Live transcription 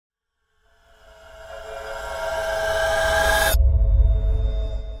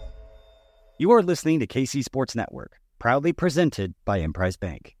You are listening to KC Sports Network, proudly presented by Emprise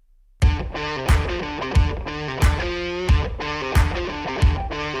Bank.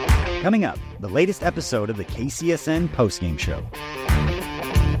 Coming up, the latest episode of the KCSN Postgame Show.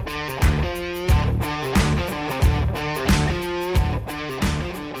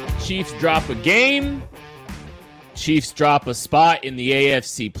 Chiefs drop a game. Chiefs drop a spot in the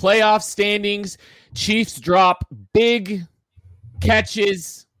AFC playoff standings. Chiefs drop big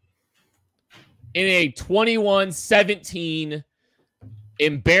catches in a 21-17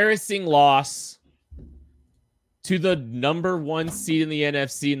 embarrassing loss to the number one seed in the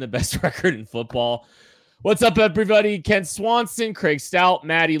NFC and the best record in football. What's up, everybody? Ken Swanson, Craig Stout,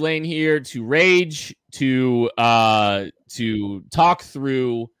 Maddie Lane here to rage, to talk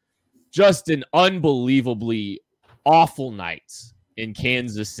through just an unbelievably awful night in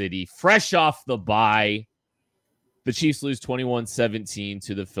Kansas City. Fresh off the bye, the Chiefs lose 21-17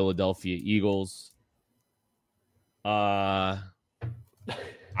 to the Philadelphia Eagles. I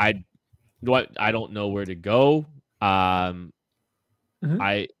don't know where to go. I don't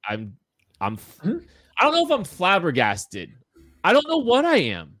know if I'm flabbergasted. I don't know what I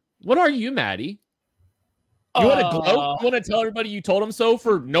am. What are you, Maddie? You want to gloat? You want to tell everybody you told them so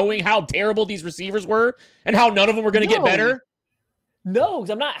for knowing how terrible these receivers were and how none of them were going to get better? No, because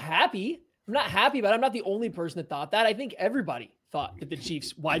I'm not happy. I'm not happy about it. I'm not the only person that thought that. I think everybody thought that the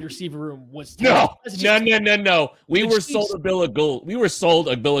Chiefs wide receiver room was terrible. No. We were sold a bill of gold. We were sold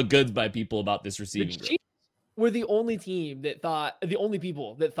a bill of goods by people about this receiving group. We're the only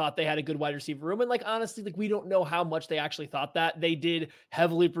people that thought they had a good wide receiver room. And honestly, we don't know how much they actually thought that. They did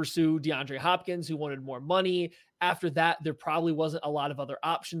heavily pursue DeAndre Hopkins, who wanted more money. After that, there probably wasn't a lot of other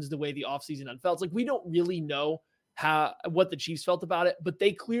options the way the offseason unfelt. We don't really know what the Chiefs felt about it, but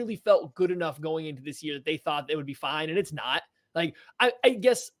they clearly felt good enough going into this year that they thought they would be fine. And it's not. I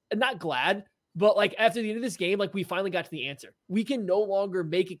guess I'm not glad, but after the end of this game, we finally got to the answer. We can no longer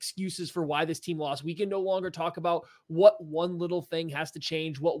make excuses for why this team lost. We can no longer talk about what one little thing has to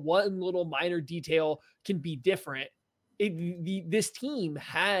change, what one little minor detail can be different. This team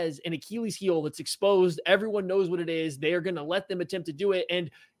has an Achilles heel that's exposed. Everyone knows what it is. They are going to let them attempt to do it. And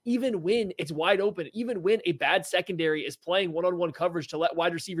even when it's wide open, even when a bad secondary is playing one-on-one coverage to let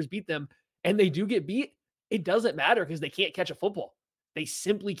wide receivers beat them, and they do get beat, it doesn't matter because they can't catch a football. They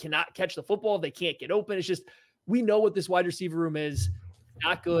simply cannot catch the football. They can't get open. It's just, we know what this wide receiver room is.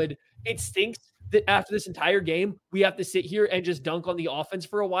 Not good. It stinks that after this entire game, we have to sit here and just dunk on the offense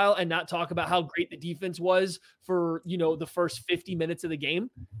for a while and not talk about how great the defense was for, the first 50 minutes of the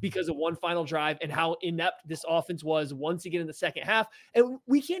game because of one final drive and how inept this offense was once again in the second half. And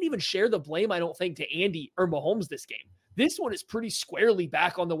we can't even share the blame, I don't think, to Andy or Mahomes this game. This one is pretty squarely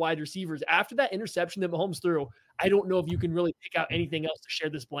back on the wide receivers. After that interception that Mahomes threw, I don't know if you can really pick out anything else to share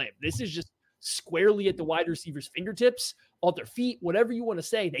this blame. This is just squarely at the wide receivers' fingertips, on their feet, whatever you want to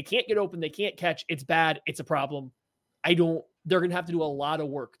say. They can't get open. They can't catch. It's bad. It's a problem. They're going to have to do a lot of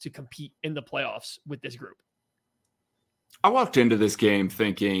work to compete in the playoffs with this group. I walked into this game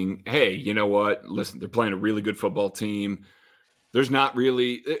thinking, hey, you know what? Listen, they're playing a really good football team.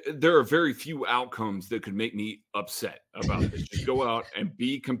 There are very few outcomes that could make me upset about this. Just go out and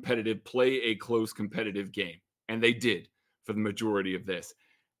be competitive, play a close competitive game. And they did for the majority of this.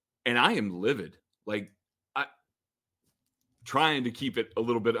 And I am livid, trying to keep it a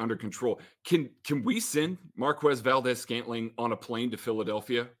little bit under control. Can we send Marquez Valdez-Scantling on a plane to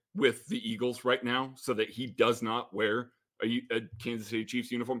Philadelphia with the Eagles right now so that he does not wear a Kansas City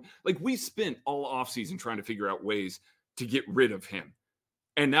Chiefs uniform? We spent all offseason trying to figure out ways to get rid of him.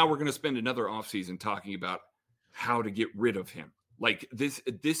 And now we're going to spend another offseason talking about how to get rid of him.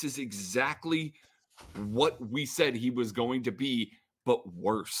 This is exactly what we said he was going to be, but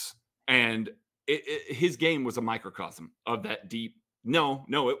worse. And his game was a microcosm of that deep. No,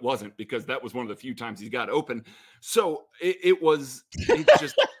 it wasn't, because that was one of the few times he got open. So it's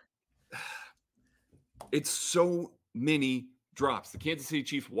so many drops. The Kansas City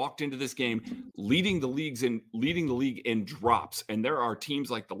Chiefs walked into this game leading the league in drops. And there are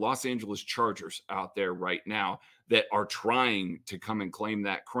teams like the Los Angeles Chargers out there right now that are trying to come and claim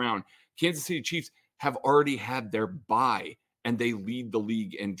that crown. Kansas City Chiefs have already had their bye, and they lead the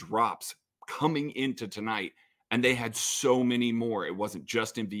league in drops coming into tonight. And they had so many more. It wasn't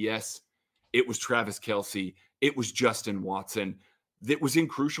just MVS. It was Travis Kelce. It was Justin Watson. That was in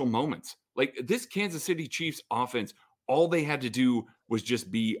crucial moments. This Kansas City Chiefs offense, all they had to do was just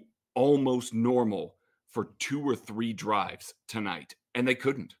be almost normal for 2 or 3 drives tonight. And they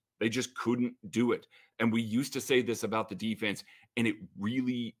couldn't. They just couldn't do it. And we used to say this about the defense, and it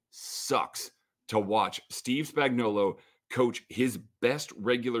really sucks to watch Steve Spagnuolo coach his best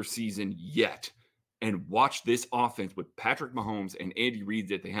regular season yet and watch this offense with Patrick Mahomes and Andy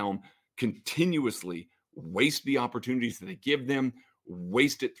Reid at the helm continuously waste the opportunities that they give them,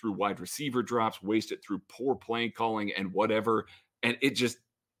 waste it through wide receiver drops, waste it through poor play calling and whatever. And it just,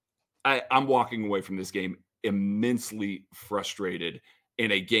 I'm walking away from this game immensely frustrated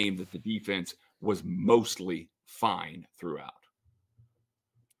in a game that the defense was mostly fine throughout.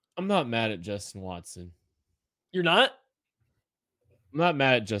 I'm not mad at Justin Watson. You're not? I'm not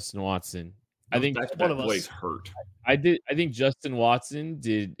mad at Justin Watson. I think one of plays us hurt. I think Justin Watson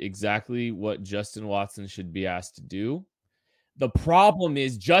did exactly what Justin Watson should be asked to do. The problem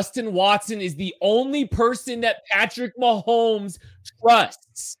is Justin Watson is the only person that Patrick Mahomes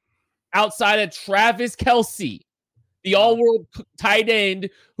trusts outside of Travis Kelce, the all-world tight end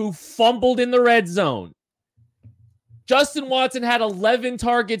who fumbled in the red zone. Justin Watson had 11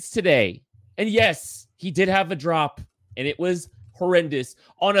 targets today. And yes, he did have a drop, and it was horrendous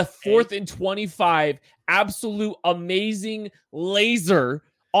on a 4th and 25, absolute amazing laser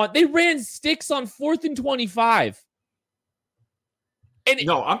they ran sticks on 4th and 25. And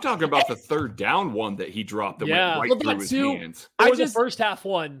no, I'm talking about the third down one that he dropped that went right through his hands. The first half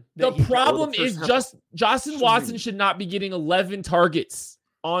one. The problem is Justin Watson should not be getting 11 targets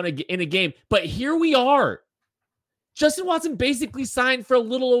in a game. But here we are. Justin Watson basically signed for a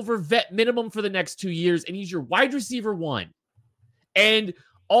little over vet minimum for the next 2 years, and he's your wide receiver 1. And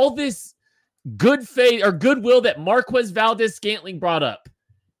all this good faith or goodwill that Marquez Valdez-Scantling brought up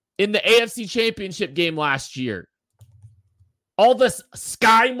in the AFC Championship game last year, all this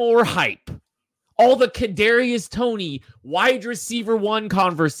Sky Moore hype, all the Kadarius Toney wide receiver 1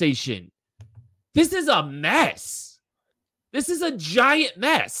 conversation. This is a mess. This is a giant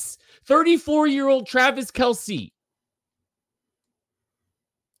mess. 34-year-old Travis Kelce.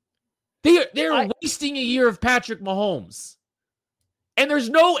 They're wasting a year of Patrick Mahomes. And there's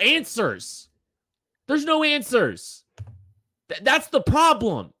no answers. There's no answers. That's the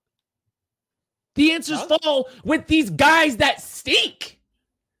problem. The answers fall with these guys that stink.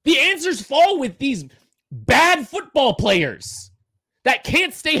 The answers fall with these bad football players that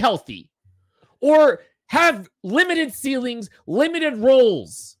can't stay healthy or have limited ceilings, limited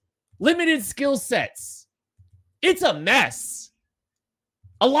roles, limited skill sets. It's a mess.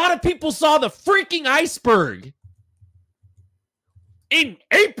 A lot of people saw the freaking iceberg in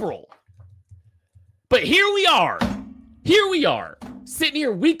April. But here we are. Sitting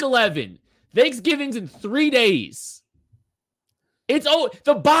here week 11. Thanksgiving's in 3 days.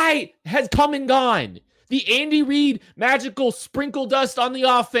 The bye has come and gone. The Andy Reid magical sprinkle dust on the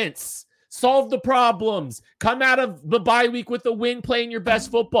offense. Solve the problems. Come out of the bye week with a win, playing your best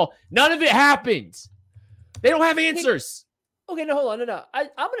football. None of it happened. They don't have answers. Okay, no, hold on. No. I'm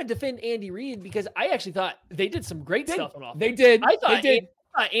going to defend Andy Reid because I actually thought they did some great stuff on offense. They did. I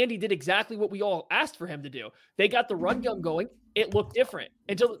thought Andy did exactly what we all asked for him to do. They got the run game going. It looked different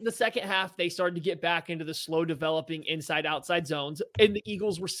until the second half. They started to get back into the slow developing inside-outside zones, and the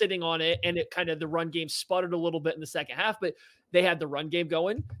Eagles were sitting on it, and it kind of the run game sputtered a little bit in the second half, but they had the run game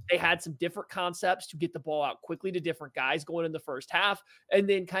going. They had some different concepts to get the ball out quickly to different guys going in the first half, and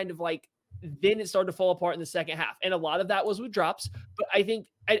then kind of like then it started to fall apart in the second half. And a lot of that was with drops. But I think,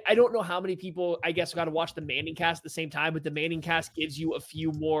 I don't know how many people, I guess, got to watch the Manning cast at the same time, but the Manning cast gives you a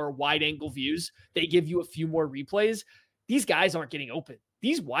few more wide angle views. They give you a few more replays. These guys aren't getting open.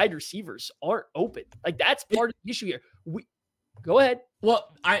 These wide receivers aren't open. Like, that's part of the issue here. Go ahead.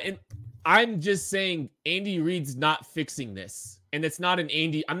 Well, I'm just saying Andy Reid's not fixing this. And it's not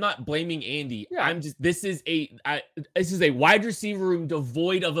I'm not blaming Andy. Yeah. This is a wide receiver room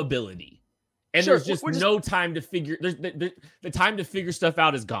devoid of ability. And there's just no time to figure. The time to figure stuff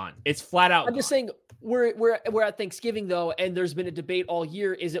out is gone. It's flat out. I'm just saying we're at Thanksgiving though, and there's been a debate all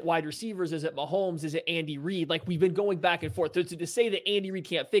year. Is it wide receivers? Is it Mahomes? Is it Andy Reid? Like, we've been going back and forth. So to say that Andy Reid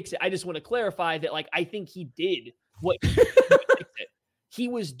can't fix it, I just want to clarify that, like, I think he did what he did to fix it. He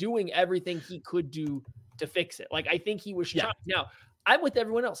was doing everything he could do to fix it. Like, I think he was trying. Now, I'm with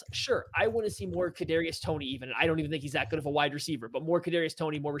everyone else. Sure, I want to see more Kadarius Toney even. And I don't even think he's that good of a wide receiver, but more Kadarius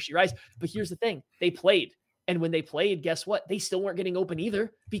Toney, more Rashee Rice. But here's the thing. They played. And when they played, guess what? They still weren't getting open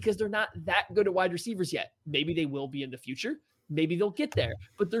either because they're not that good at wide receivers yet. Maybe they will be in the future. Maybe they'll get there,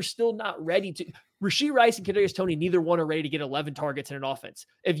 but they're still not ready to. Rashee Rice and Kadarius Toney, neither one are ready to get 11 targets in an offense.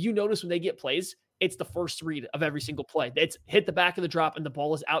 If you notice when they get plays, it's the first read of every single play. It's hit the back of the drop and the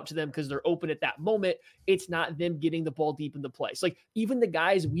ball is out to them because they're open at that moment. It's not them getting the ball deep in the play. So like even the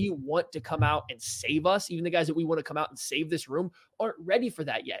guys we want to come out and save us, even the guys that we want to come out and save this room aren't ready for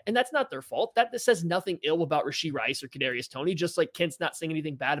that yet. And that's not their fault. That says nothing ill about Rashee Rice or Kadarius Toney, just like Kent's not saying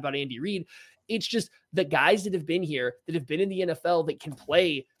anything bad about Andy Reid. It's just the guys that have been here, that have been in the NFL, that can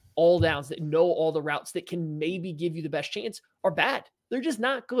play all downs, that know all the routes, that can maybe give you the best chance, are bad. They're just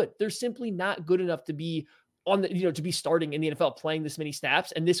not good. They're simply not good enough to be on the, to be starting in the NFL playing this many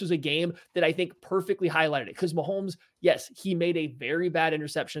snaps. And this was a game that I think perfectly highlighted it, because Mahomes, yes, he made a very bad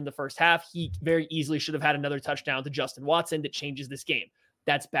interception in the first half. He very easily should have had another touchdown to Justin Watson that changes this game.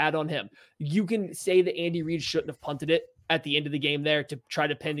 That's bad on him. You can say that Andy Reid shouldn't have punted it at the end of the game there to try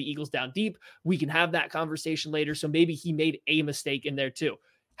to pin the Eagles down deep. We can have that conversation later. So maybe he made a mistake in there too.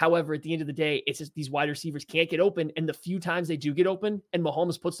 However, at the end of the day, it's just these wide receivers can't get open. And the few times they do get open and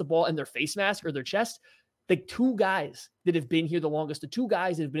Mahomes puts the ball in their face mask or their chest, the two guys that have been here the longest, the two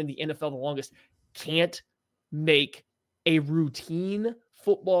guys that have been in the NFL the longest, can't make a routine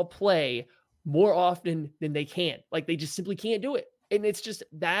football play more often than they can. Like they just simply can't do it. And it's just,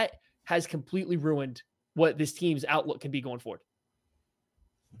 that has completely ruined what this team's outlook can be going forward.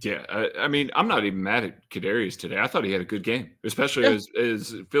 Yeah, I mean, I'm not even mad at Kadarius today. I thought he had a good game, especially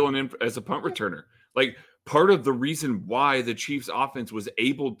as filling in as a punt returner. Like, part of the reason why the Chiefs offense was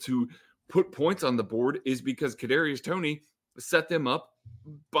able to put points on the board is because Kadarius Toney set them up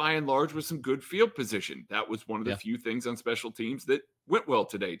by and large with some good field position. That was one of the few things on special teams that went well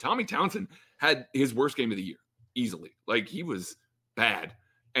today. Tommy Townsend had his worst game of the year easily. Like, he was bad,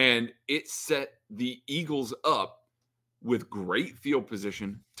 and it set the Eagles up with great field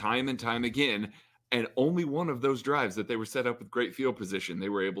position time and time again. And only one of those drives that they were set up with great field position, they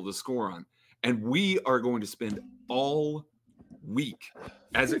were able to score on. And we are going to spend all week,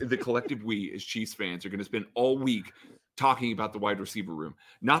 as the collective we as Chiefs fans are going to spend all week talking about the wide receiver room,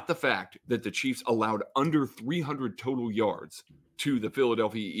 not the fact that the Chiefs allowed under 300 total yards to the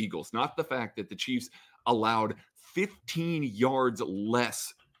Philadelphia Eagles, not the fact that the Chiefs allowed 15 yards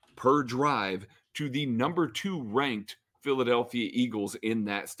less per drive to the number 2 ranked Philadelphia Eagles in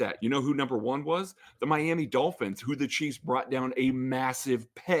that stat. You know who number 1 was? The Miami Dolphins, who the Chiefs brought down a massive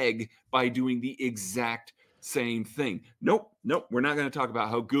peg by doing the exact same thing. Nope. We're not going to talk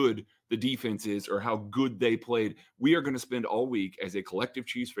about how good the defense is or how good they played. We are going to spend all week as a collective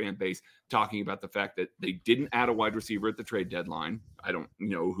Chiefs fan base talking about the fact that they didn't add a wide receiver at the trade deadline. I don't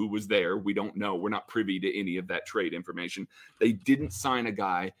know who was there. We don't know. We're not privy to any of that trade information. They didn't sign a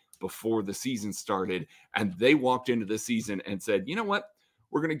guy before the season started, and they walked into the season and said, you know what?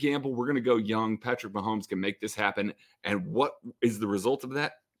 We're going to gamble. We're going to go young. Patrick Mahomes can make this happen. And what is the result of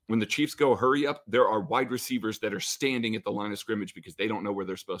that? When the Chiefs go hurry up, there are wide receivers that are standing at the line of scrimmage because they don't know where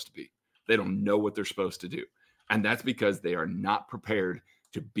they're supposed to be. They don't know what they're supposed to do. And that's because they are not prepared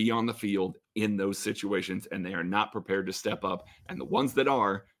to be on the field in those situations, and they are not prepared to step up. And the ones that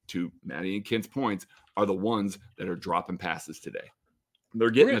are, to Maddie and Kent's points, are the ones that are dropping passes today. They're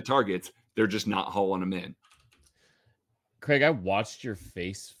getting the targets. They're just not hauling them in. Craig, I watched your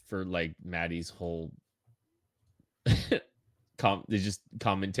face for like Maddie's whole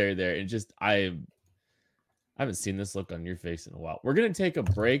commentary there. And just, I haven't seen this look on your face in a while. We're going to take a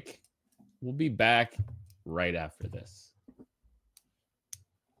break. We'll be back right after this.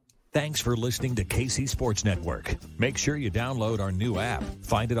 Thanks for listening to KC Sports Network. Make sure you download our new app.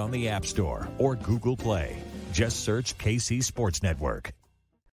 Find it on the App Store or Google Play. Just search KC Sports Network.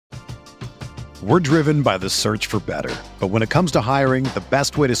 We're driven by the search for better. But when it comes to hiring, the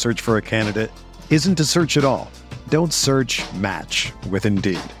best way to search for a candidate isn't to search at all. Don't search, match with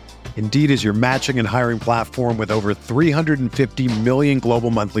Indeed. Indeed is your matching and hiring platform with over 350 million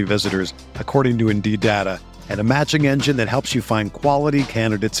global monthly visitors, according to Indeed data, and a matching engine that helps you find quality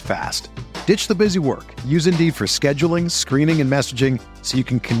candidates fast. Ditch the busy work. Use Indeed for scheduling, screening, and messaging so you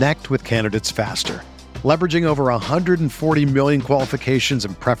can connect with candidates faster. Leveraging over 140 million qualifications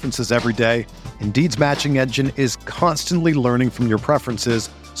and preferences every day, Indeed's matching engine is constantly learning from your preferences,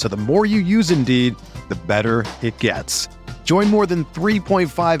 so the more you use Indeed, the better it gets. Join more than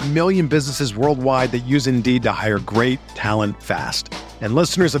 3.5 million businesses worldwide that use Indeed to hire great talent fast. And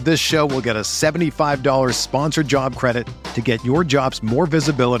listeners of this show will get a $75 sponsored job credit to get your jobs more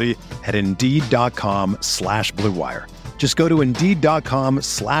visibility at Indeed.com/Blue Wire. Just go to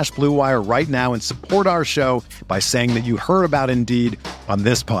Indeed.com/Blue Wire right now and support our show by saying that you heard about Indeed on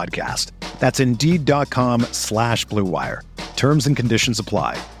this podcast. That's Indeed.com/Blue Wire. Terms and conditions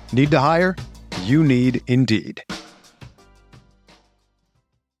apply. Need to hire? You need Indeed.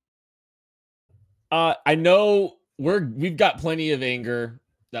 I know we've got plenty of anger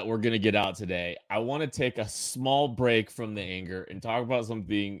that we're going to get out today, I want to take a small break from the anger and talk about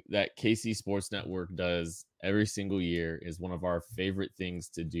something that KC Sports Network does every single year. Is one of our favorite things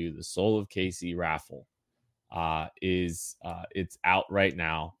to do. The Soul of KC raffle it's out right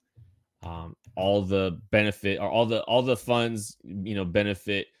now. All the benefit or all the funds,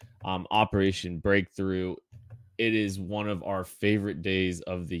 benefit Operation Breakthrough. It is one of our favorite days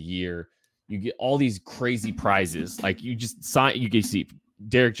of the year. You get all these crazy prizes. Like you can see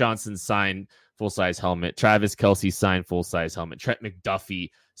Derek Johnson signed full-size helmet. Travis Kelce signed full-size helmet. Trent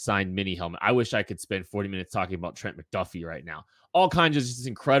McDuffie signed mini helmet. I wish I could spend 40 minutes talking about Trent McDuffie right now. All kinds of just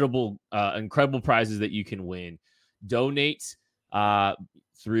incredible prizes that you can win. Donate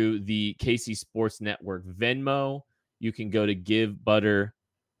through the KC Sports Network Venmo. You can go to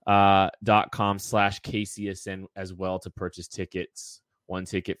givebutter.com/KCSN as well to purchase tickets. 1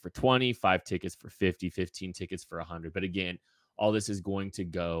 ticket for 20, 5 tickets for 50, 15 tickets for 100. But again, all this is going to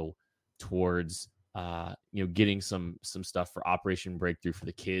go towards getting some stuff for Operation Breakthrough for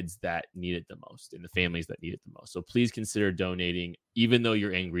the kids that need it the most and the families that need it the most. So please consider donating, even though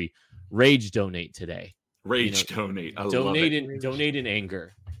you're angry. Rage donate today. Donate. Donate in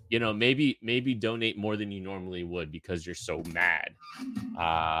anger. Maybe donate more than you normally would because you're so mad.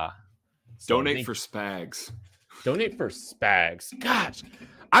 Donate for Spags. Donate for Spags. Gosh,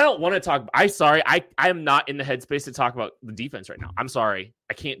 I don't want to talk. I'm sorry. I am not in the headspace to talk about the defense right now. I'm sorry.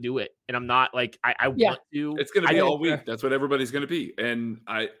 I can't do it. And I'm not like, I want to. It's going to be all week. That's what everybody's going to be. And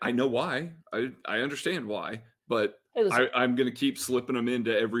I know why. I understand why. But I'm going to keep slipping them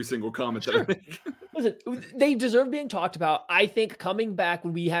into every single comment that I make. Listen, they deserve being talked about. I think coming back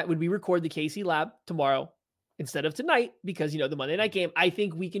when we record the KC Lab tomorrow instead of tonight, because the Monday night game, I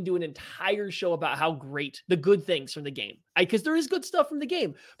think we can do an entire show about how great the good things from the game. Because there is good stuff from the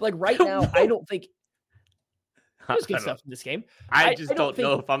game, but like right now, I don't think there's good stuff from this game. I just don't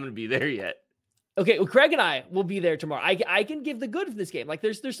know if I'm going to be there yet. Okay, well, Craig and I will be there tomorrow. I can give the good of this game. Like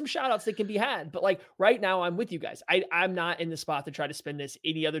there's some shout outs that can be had, but like right now I'm with you guys. I'm not in the spot to try to spin this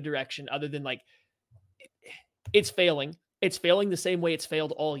any other direction other than like it's failing. It's failing the same way it's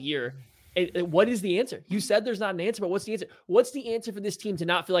failed all year. What is the answer? You said there's not an answer, but what's the answer? What's the answer for this team to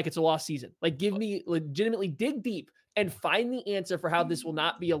not feel like it's a lost season? Like give me legitimately dig deep and find the answer for how this will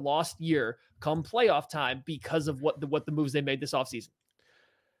not be a lost year come playoff time because of what the moves they made this offseason.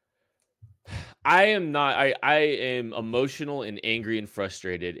 I am not. I am emotional and angry and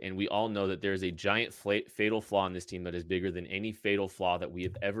frustrated, and we all know that there's a giant fatal flaw in this team that is bigger than any fatal flaw that we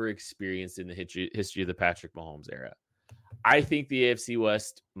have ever experienced in the history of the Patrick Mahomes era. I think the AFC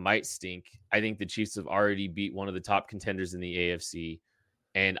West might stink. I think the Chiefs have already beat one of the top contenders in the AFC,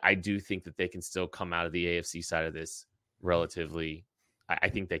 and I do think that they can still come out of the AFC side of this relatively. I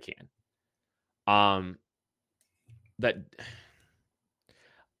think they can.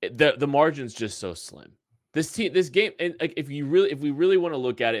 The margin's just so slim. This game, and like if we really want to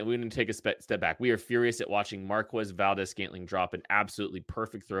look at it, we're going to take a step back. We are furious at watching Marquez Valdes-Scantling drop an absolutely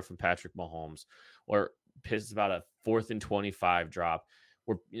perfect throw from Patrick Mahomes, or pissed about a 4th and 25 drop.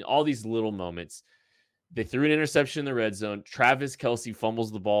 Where all these little moments, they threw an interception in the red zone. Travis Kelce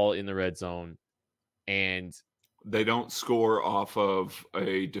fumbles the ball in the red zone, and they don't score off of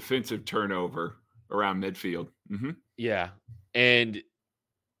a defensive turnover around midfield. Mm-hmm. Yeah, and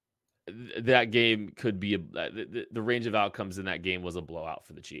that game could be the range of outcomes in that game was a blowout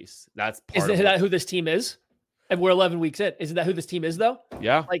for the Chiefs. That's part Isn't that who this team is? And we're 11 weeks in. Isn't that who this team is, though?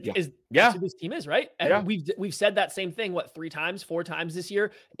 Yeah. That's who this team is, right? And we've said that same thing, 4 times this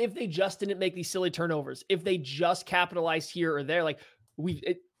year. If they just didn't make these silly turnovers, if they just capitalized here or there,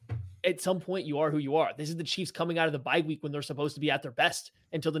 at some point you are who you are. This is the Chiefs coming out of the bye week when they're supposed to be at their best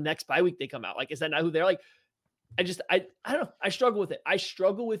until the next bye week they come out. Like, is that not who they're like? I don't know. I struggle with it. I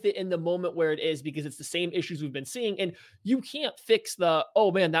struggle with it in the moment where it is because it's the same issues we've been seeing. And you can't fix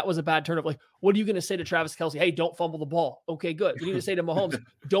oh man, that was a bad turnover. Like, what are you going to say to Travis Kelce? Hey, don't fumble the ball. Okay, good. What are you going to say to Mahomes?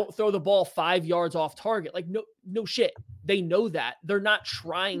 Don't throw the ball 5 yards off target. Like, no shit. They know that. They're not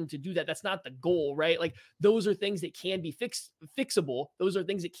trying to do that. That's not the goal, right? Like, those are things that can be fixable. Those are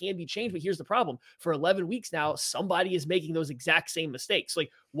things that can be changed. But here's the problem. For 11 weeks now, somebody is making those exact same mistakes.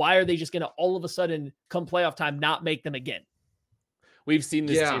 Like, why are they just going to all of a sudden come playoff time not make them again? We've seen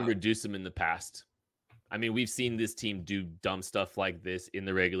this team reduce them in the past. I mean, we've seen this team do dumb stuff like this in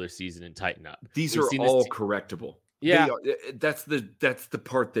the regular season and tighten up. These are all correctable. Yeah, that's the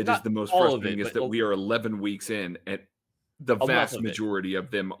part that is the most frustrating is that we are 11 weeks in and the vast majority of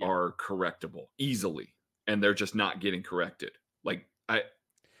them are correctable easily, and they're just not getting corrected. Like I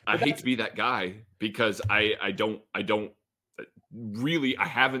hate to be that guy because I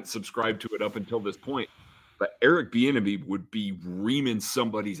haven't subscribed to it up until this point, But Eric Bieniemy would be reaming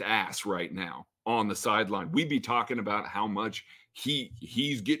somebody's ass right now on the sideline. We'd be talking about how much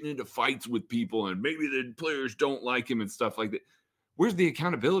he's getting into fights with people and maybe the players don't like him and stuff like that. Where's the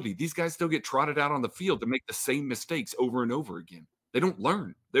accountability? These guys still get trotted out on the field to make the same mistakes over and over again. They don't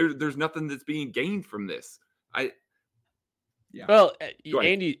learn. There's nothing that's being gained from this. Well,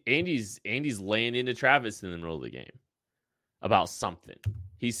 Andy's laying into Travis in the middle of the game about something.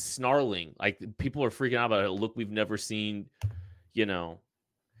 He's snarling. Like, people are freaking out about a look we've never seen. Hang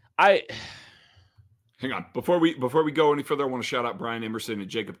on. Before we go any further, I want to shout out Brian Emerson and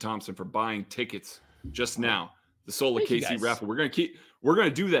Jacob Thompson for buying tickets just now. The Soul of KC raffle. We're gonna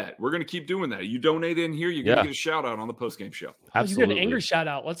do that. We're gonna keep doing that. You donate in here, you're gonna get a shout out on the postgame show. Absolutely. You get an angry shout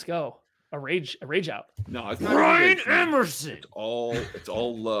out. Let's go. A rage out. No, it's not Brian Emerson. It's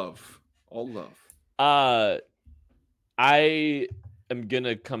all love. All love. I am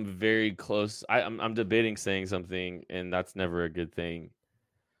gonna come very close. I'm debating saying something, and that's never a good thing.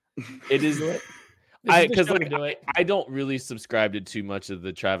 It is. I don't really subscribe to too much of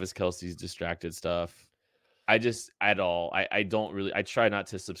the Travis Kelce's distracted stuff. I try not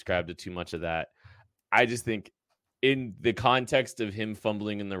to subscribe to too much of that. I just think in the context of him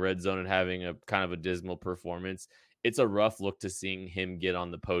fumbling in the red zone and having a kind of a dismal performance, it's a rough look to seeing him get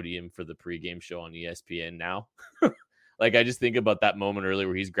on the podium for the pregame show on ESPN now. Like, I just think about that moment earlier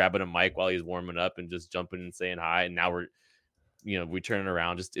where he's grabbing a mic while he's warming up and just jumping and saying hi. And now we turn it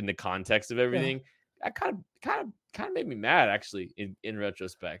around just in the context of everything. Yeah. That kind of made me mad, actually, in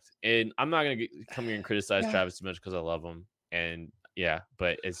retrospect. And I'm not going to come here and criticize Travis too much because I love him. And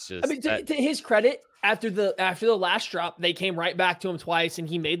but it's just. I mean, to his credit, after the last drop, they came right back to him twice, and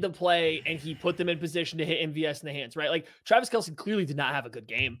he made the play, and he put them in position to hit MVS in the hands. Right, like Travis Kelce clearly did not have a good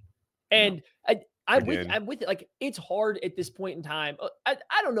game, and I'm with it. Like, it's hard at this point in time. I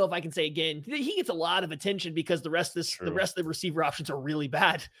don't know if I can say again. He gets a lot of attention because the rest of the receiver options are really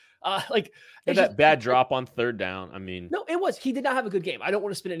bad. That bad drop on third down. I mean, no, it was. He did not have a good game. I don't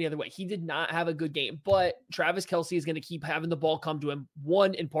want to spin it any other way. He did not have a good game. But Travis Kelce is going to keep having the ball come to him.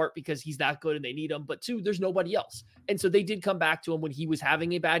 One, in part because he's that good and they need him. But two, there's nobody else. And so they did come back to him when he was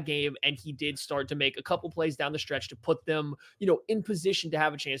having a bad game, and he did start to make a couple plays down the stretch to put them, in position to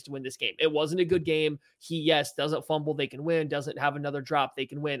have a chance to win this game. It wasn't a good game. He, doesn't fumble, they can win. Doesn't have another drop, they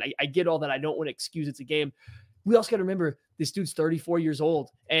can win. I get all that. I don't want to excuse it's a game. We also got to remember this dude's 34 years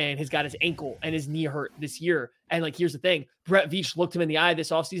old and has got his ankle and his knee hurt this year. And here's the thing. Brett Veach looked him in the eye this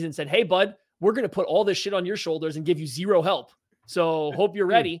offseason and said, "Hey, bud, we're going to put all this shit on your shoulders and give you zero help. So hope you're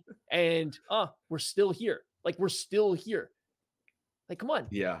ready." And we're still here. We're still here. Come on.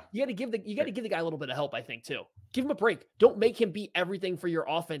 Yeah. You got to give the guy a little bit of help, I think, too. Give him a break. Don't make him be everything for your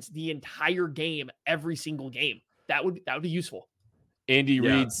offense the entire game, every single game. That would be useful. Andy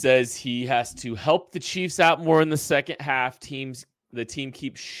Reid says he has to help the Chiefs out more in the second half. The team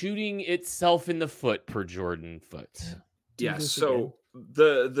keeps shooting itself in the foot, per Jordan Foote. Yeah, so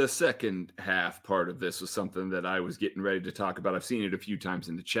the second half part of this was something that I was getting ready to talk about. I've seen it a few times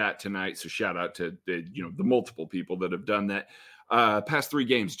in the chat tonight, so shout out to the multiple people that have done that. Past 3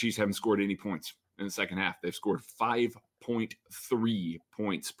 games, Chiefs haven't scored any points in the second half. They've scored 5.3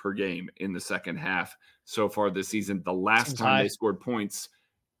 points per game in the second half so far this season. The last time they scored points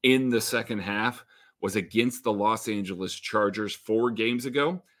in the second half was against the Los Angeles Chargers 4 games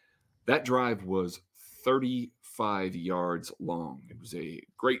ago. That drive was 35 yards long. It was a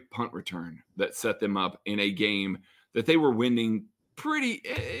great punt return that set them up in a game that they were winning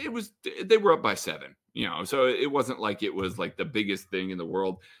they were up by 7, so it wasn't like it was like the biggest thing in the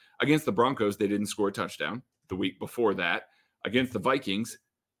world. Against the Broncos, they didn't score a touchdown the week before that. Against the Vikings,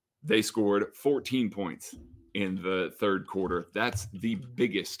 they scored 14 points in the third quarter. That's the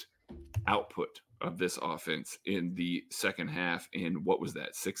biggest output of this offense in the second half. In what was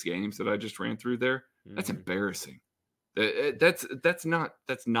that, 6 games that I just ran through there? That's embarrassing. That's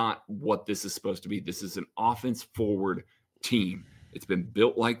not what this is supposed to be. This is an offense forward team. It's been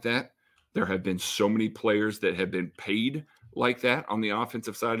built like that. There have been so many players that have been paid like that on the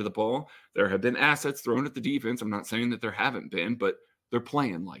offensive side of the ball. There have been assets thrown at the defense. I'm not saying that there haven't been, but they're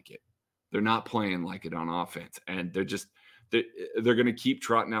playing like it. They're not playing like it on offense. And they're going to keep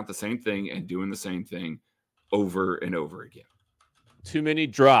trotting out the same thing and doing the same thing over and over again. Too many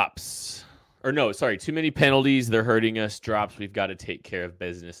drops. Too many penalties. They're hurting us. Drops. We've got to take care of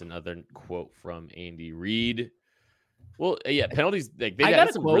business. Another quote from Andy Reid. Well, penalties. They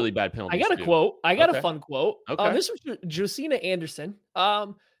got some really bad penalties. I got a quote. I got a fun quote. Okay. This was Josina Anderson.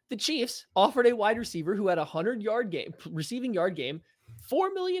 The Chiefs offered a wide receiver who had a 100-yard game, receiving yard game.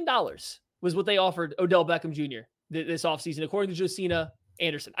 $4 million was what they offered Odell Beckham Jr. this offseason, according to Josina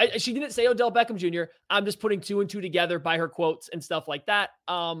Anderson. She didn't say Odell Beckham Jr. I'm just putting 2 and 2 together by her quotes and stuff like that.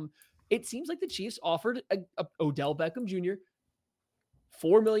 It seems like the Chiefs offered a Odell Beckham Jr.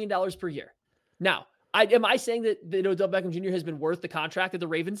 $4 million per year. Now, am I saying that Odell Beckham Jr. has been worth the contract that the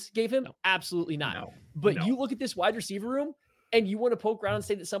Ravens gave him? No. Absolutely not. No. But you look at this wide receiver room and you want to poke around and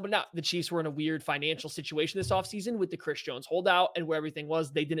say that somebody, now the Chiefs were in a weird financial situation this offseason with the Chris Jones holdout and where everything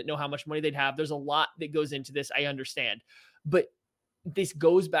was. They didn't know how much money they'd have. There's a lot that goes into this. I understand. But this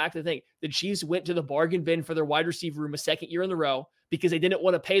goes back to the thing. The Chiefs went to the bargain bin for their wide receiver room a second year in a row because they didn't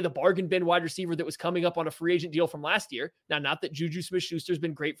want to pay the bargain bin wide receiver that was coming up on a free agent deal from last year. Now, not that Juju Smith-Schuster's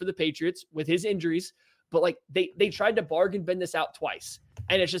been great for the Patriots with his injuries, but like they tried to bargain bin this out twice.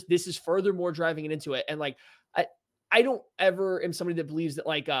 And it's just, this is furthermore driving it into it. And like, I don't ever am somebody that believes that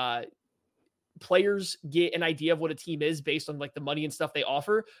like players get an idea of what a team is based on like the money and stuff they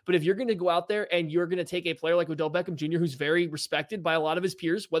offer. But if you're going to go out there and you're going to take a player like Odell Beckham Jr., who's very respected by a lot of his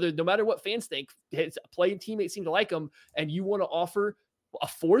peers, no matter what fans think, his playing teammates seem to like him, and you want to offer a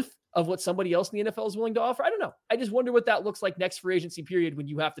fourth of what somebody else in the NFL is willing to offer, I don't know. I just wonder what that looks like next free agency period when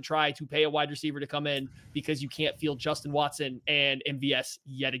you have to try to pay a wide receiver to come in because you can't field Justin Watson and MVS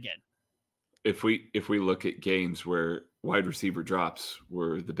yet again. If we look at games where wide receiver drops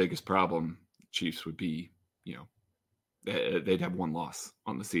were the biggest problem, Chiefs would be, they'd have one loss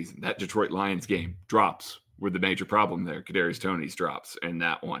on the season. That Detroit Lions game, drops were the major problem there. Kadarius Toney's drops and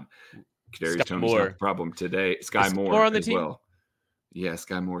that one. Kadarius Toney's not the problem today. Sky Moore on the team? Well. Yeah,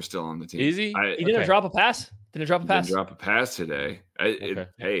 Sky Moore's still on the team. Is he? He didn't drop a pass? Didn't drop a pass today.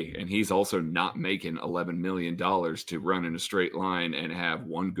 Hey, and he's also not making $11 million to run in a straight line and have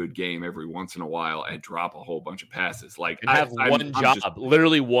one good game every once in a while and drop a whole bunch of passes. Like, and have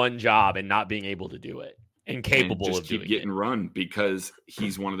literally one job, and not being able to do it, incapable of doing it. Just keep getting run because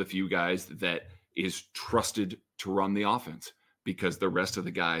he's one of the few guys that is trusted to run the offense because the rest of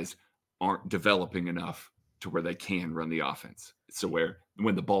the guys aren't developing enough to where they can run the offense. So where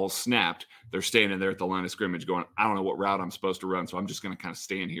when the ball's snapped, they're standing there at the line of scrimmage going, I don't know what route I'm supposed to run, so I'm just going to kind of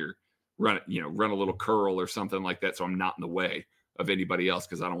stand here, run a little curl or something like that so I'm not in the way of anybody else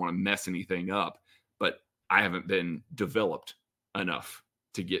because I don't want to mess anything up. But I haven't been developed enough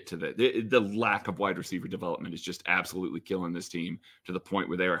to get to the lack of wide receiver development is just absolutely killing this team to the point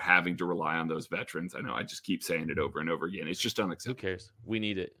where they are having to rely on those veterans. I know I just keep saying it over and over again. It's just unacceptable. Who cares? We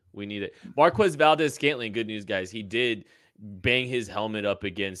need it. Marquez Valdez-Scantling, good news, guys. He did bang his helmet up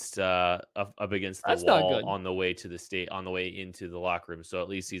against the wall on the way into the locker room. So at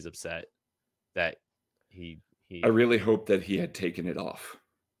least he's upset that he I really hope that he had taken it off.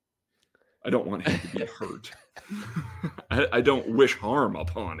 I don't want him to be hurt. I don't wish harm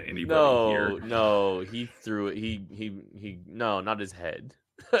upon anybody here. No, he threw it. He no, not his head.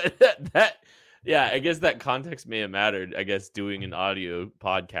 Yeah, I guess that context may have mattered. I guess doing an audio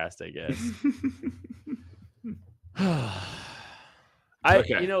podcast, I guess.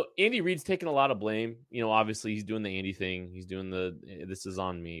 Andy Reid's taking a lot of blame. Obviously he's doing the Andy thing. He's doing this is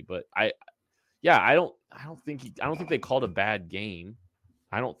on me, but I don't think they called a bad game.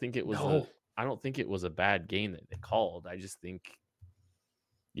 I don't think it was a bad game that they called. I just think,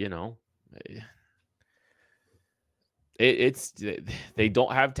 it's they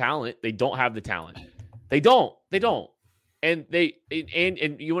don't have talent. They don't have the talent. They don't. And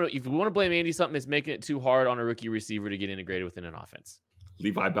if you want to blame Andy, something is making it too hard on a rookie receiver to get integrated within an offense.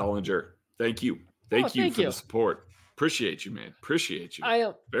 Levi Bellinger, thank you for the support. Appreciate you, man. Appreciate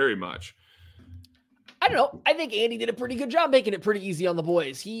you very much. I don't know. I think Andy did a pretty good job making it pretty easy on the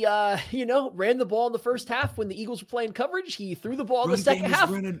boys. He, ran the ball in the first half when the Eagles were playing coverage. He threw the ball in the second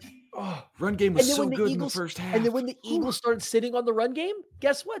half. Run game was so good in the first half. And then when the Eagles started sitting on the run game,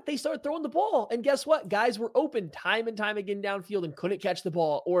 guess what? They started throwing the ball. And guess what? Guys were open time and time again downfield and couldn't catch the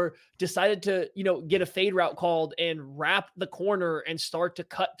ball, or decided to, get a fade route called and wrap the corner and start to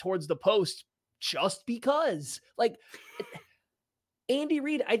cut towards the post just because. Andy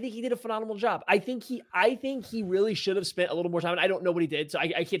Reid, I think he did a phenomenal job. I think he really should have spent a little more time. And I don't know what he did, so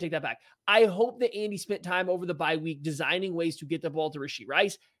I can't take that back. I hope that Andy spent time over the bye week designing ways to get the ball to Rashee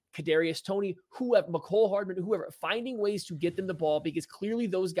Rice, Kadarius Toney, whoever, McCole Hardman, whoever, finding ways to get them the ball, because clearly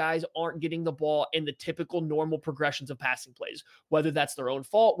those guys aren't getting the ball in the typical normal progressions of passing plays, whether that's their own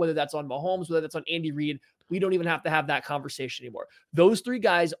fault, whether that's on Mahomes, whether that's on Andy Reid. We don't even have to have that conversation anymore. Those three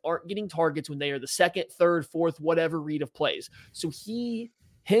guys aren't getting targets when they are the second, third, fourth, whatever read of plays. So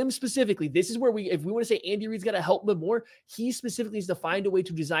him specifically, this is where if we want to say Andy Reid's got to help them more, he specifically needs to find a way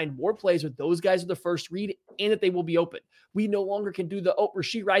to design more plays where those guys are the first read and that they will be open. We no longer can do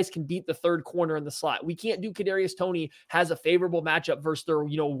Rashee Rice can beat the third corner in the slot. We can't do Kadarius Toney has a favorable matchup versus their,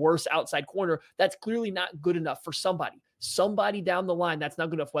 worse outside corner. That's clearly not good enough for somebody. somebody down the line that's not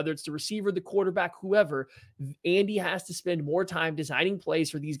good enough, whether it's the receiver, the quarterback, whoever, Andy has to spend more time designing plays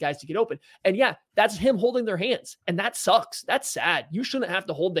for these guys to get open. And yeah, that's him holding their hands. And that sucks. That's sad. You shouldn't have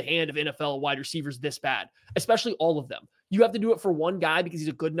to hold the hand of NFL wide receivers this bad, especially all of them. You have to do it for one guy because he's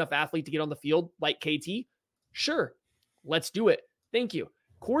a good enough athlete to get on the field like KT. Sure. Let's do it. Thank you.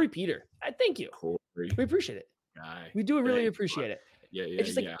 Corey Peter. Thank you. Corey. We appreciate it. We do really appreciate it. Yeah.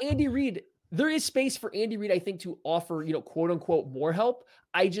 It's just like Andy Reid. There is space for Andy Reid, I think, to offer, quote unquote, more help.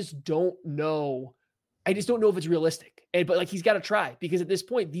 I just don't know. I just don't know if it's realistic. But like, he's got to try, because at this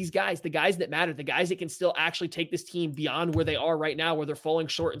point, these guys, the guys that matter, the guys that can still actually take this team beyond where they are right now, where they're falling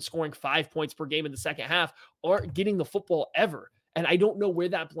short and scoring 5 points per game in the second half, aren't getting the football ever. And I don't know where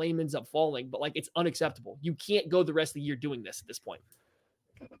that blame ends up falling, but like, it's unacceptable. You can't go the rest of the year doing this at this point.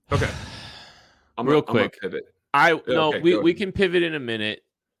 Okay. Real quick. Pivot. We can pivot in a minute.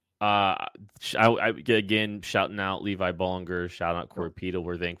 Again, shouting out Levi Bollinger, shout out Corey Peter.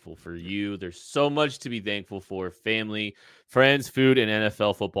 We're thankful for you. There's so much to be thankful for. Family, friends, food, and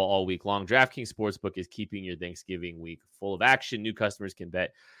NFL football all week long. DraftKings Sportsbook is keeping your Thanksgiving week full of action. New customers can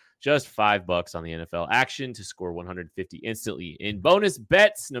bet just $5 on the NFL action to score 150 instantly in bonus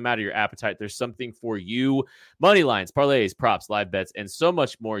bets. No matter your appetite, there's something for you. Money lines, parlays, props, live bets, and so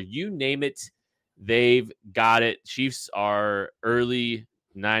much more. You name it, they've got it. Chiefs are early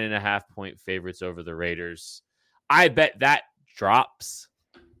 9.5 point favorites over the Raiders. I bet that drops.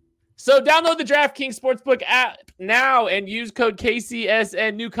 So download the DraftKings Sportsbook app now and use code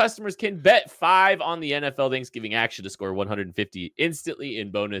KCSN. New customers can bet $5 on the NFL Thanksgiving action to score 150 instantly in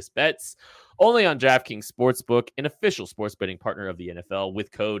bonus bets. Only on DraftKings Sportsbook, an official sports betting partner of the NFL,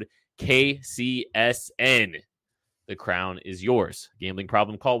 with code KCSN. The crown is yours. Gambling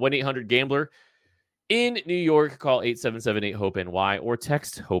problem? Call 1-800-GAMBLER. In New York, call 877-8-HOPE-NY or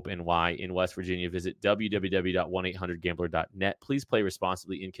text HOPE-NY. In West Virginia, visit www.1800gambler.net. Please play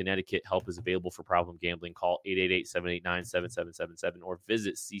responsibly. In Connecticut, help is available for problem gambling. Call 888-789-7777 or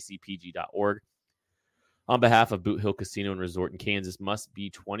visit ccpg.org. On behalf of Boot Hill Casino and Resort in Kansas, must be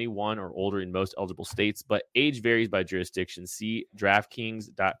 21 or older in most eligible states, but age varies by jurisdiction. See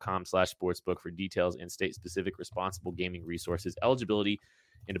DraftKings.com/sportsbook for details and state-specific responsible gaming resources. Eligibility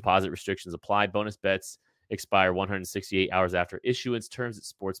and deposit restrictions apply. Bonus bets expire 168 hours after issuance. Terms at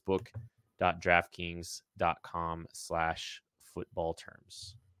sportsbook.draftkings.com/football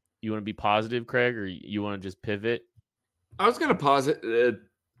terms. You want to be positive, Craig, or you want to just pivot? I was going to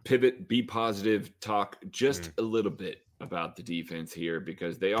pivot, be positive, talk just a little bit about the defense here,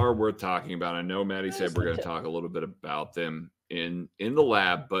 because they are worth talking about. I know Maddie said we're going to talk a little bit about them in the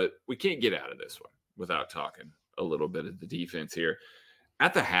lab, but we can't get out of this one without talking a little bit of the defense here.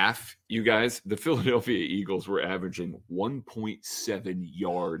 At the half, you guys, the Philadelphia Eagles were averaging 1.7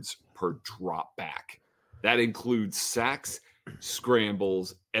 yards per drop back. That includes sacks,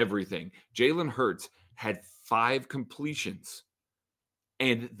 scrambles, everything. Jalen Hurts had 5 completions,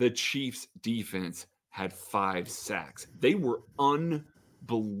 and the Chiefs' defense had 5 sacks. They were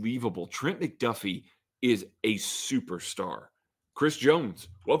unbelievable. Trent McDuffie is a superstar. Chris Jones,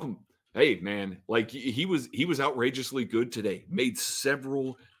 welcome. Hey, man, like he was outrageously good today. Made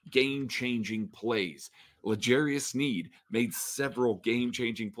several game-changing plays. L'Jarius Sneed made several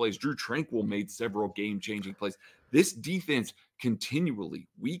game-changing plays. Drew Tranquill made several game-changing plays. This defense continually,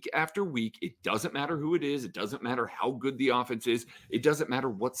 week after week, it doesn't matter who it is. It doesn't matter how good the offense is. It doesn't matter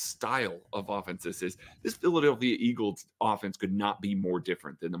what style of offense this is. This Philadelphia Eagles offense could not be more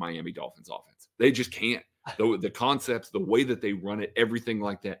different than the Miami Dolphins offense. They just can't. The concepts, the way that they run it, everything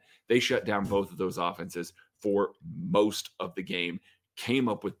like that, they shut down both of those offenses for most of the game, came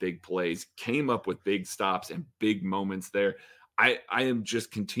up with big plays, came up with big stops and big moments there. I am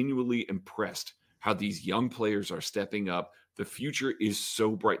just continually impressed how these young players are stepping up. The future is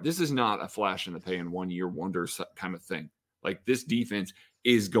so bright. This is not a flash in the pan, 1-year wonder kind of thing. Like, this defense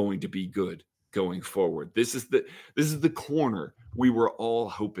is going to be good going forward. This is the corner we were all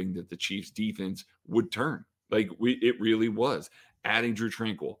hoping that the Chiefs defense would turn. It really was. Adding Drew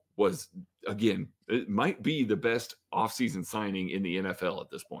Tranquill was, again, it might be the best offseason signing in the NFL at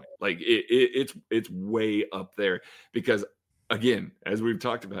this point. Like, it's way up there, because, again, as we've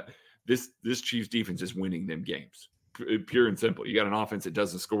talked about, this Chiefs defense is winning them games. Pure and simple. You got an offense that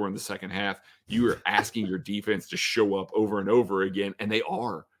doesn't score in the second half. You are asking your defense to show up over and over again, and they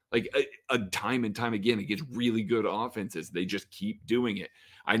are. Like, a time and time again, against really good offenses. They just keep doing it.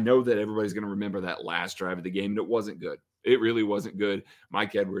 I know that everybody's going to remember that last drive of the game, and it wasn't good. It really wasn't good.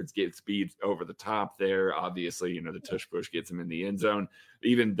 Mike Edwards gets beat over the top there. Obviously, the tush push gets him in the end zone.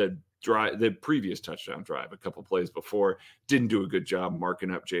 Even the previous touchdown drive, a couple plays before, didn't do a good job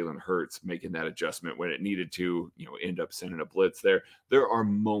marking up Jalen Hurts, making that adjustment when it needed to, end up sending a blitz there. There are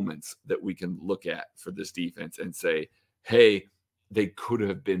moments that we can look at for this defense and say, hey, they could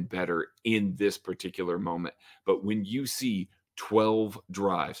have been better in this particular moment. But when you see 12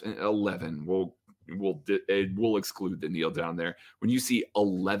 drives, and 11, we'll exclude the kneel down there. When you see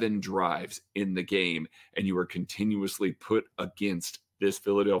 11 drives in the game and you are continuously put against this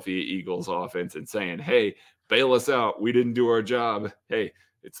Philadelphia Eagles offense and saying, hey, bail us out. We didn't do our job. Hey,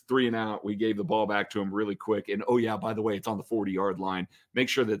 it's 3 and out. We gave the ball back to them really quick. And, oh, yeah, by the way, it's on the 40-yard line. Make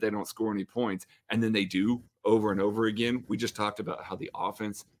sure that they don't score any points. And then they do over and over again. We just talked about how the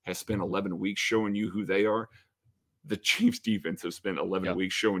offense has spent 11 weeks showing you who they are. The Chiefs defense have spent 11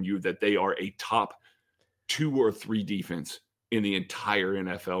 weeks showing you that they are a top 2 or 3 defense in the entire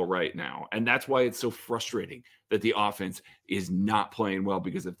NFL right now. And that's why it's so frustrating that the offense is not playing well,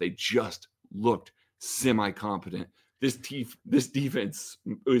 because if they just looked semi-competent, this defense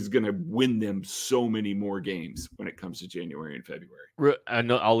is going to win them so many more games when it comes to January and February. I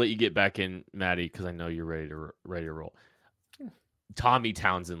know I'll let you get back in, Maddie, because I know you're ready to roll. Tommy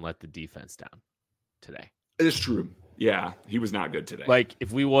Townsend let the defense down today. It's true. Yeah, he was not good today. Like,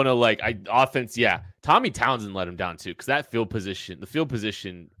 if we want to, offense, Tommy Townsend let him down too, because the field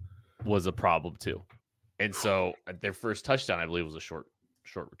position was a problem too. And so their first touchdown, I believe, was a short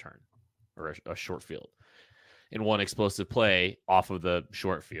return or a short field. In one explosive play off of the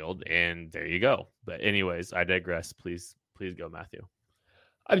short field, and there you go. But anyways, I digress. Please go, Matthew.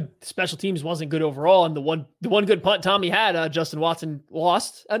 Special teams wasn't good overall, and the one good punt Tommy had, Justin Watson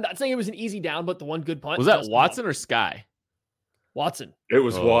lost. I'm not saying it was an easy down, but the one good punt was that Watson or Sky? Watson. It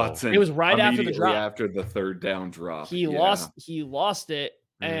was Watson. It was right after the drop. After the third down drop, he lost it,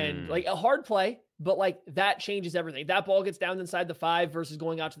 and a hard play. But that changes everything. That ball gets down inside the 5 versus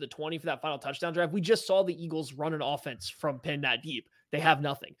going out to the 20 for that final touchdown drive. We just saw the Eagles run an offense from pin that deep. They have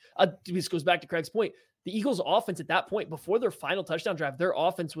nothing. This goes back to Craig's point. The Eagles' offense at that point, before their final touchdown drive, their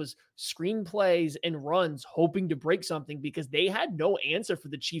offense was screen plays and runs, hoping to break something, because they had no answer for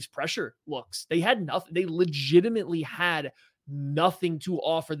the Chiefs' pressure looks. They had nothing. They legitimately had nothing to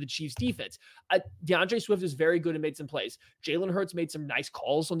offer the Chiefs defense. DeAndre Swift was very good and made some plays. Jalen Hurts made some nice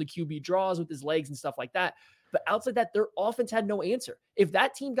calls on the QB draws with his legs and stuff like that. But outside that, their offense had no answer. If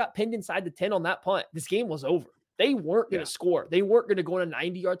that team got pinned inside the 10 on that punt, this game was over. They weren't going to score. They weren't going to go on a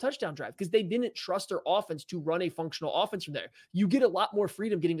 90-yard touchdown drive because they didn't trust their offense to run a functional offense from there. You get a lot more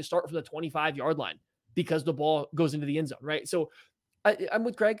freedom getting to start from the 25-yard line because the ball goes into the end zone, right? So I'm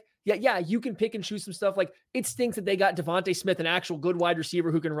with Craig. Yeah, you can pick and choose some stuff. It stinks that they got Devontae Smith, an actual good wide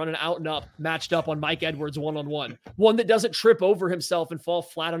receiver who can run an out and up, matched up on Mike Edwards one-on-one. One that doesn't trip over himself and fall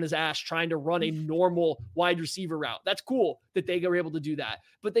flat on his ass trying to run a normal wide receiver route. That's cool that they were able to do that.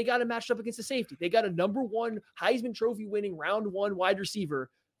 But they got him matched up against the safety. They got a number 1 Heisman Trophy winning round 1 wide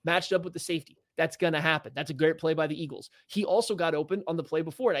receiver matched up with the safety. That's going to happen. That's a great play by the Eagles. He also got open on the play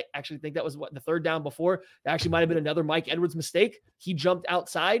before. And I actually think that was the third down before. It actually might've been another Mike Edwards mistake. He jumped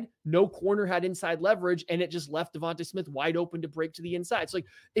outside. No corner had inside leverage, and it just left Devontae Smith wide open to break to the inside. So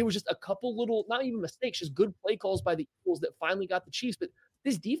it was just a couple little, not even mistakes, just good play calls by the Eagles that finally got the Chiefs. But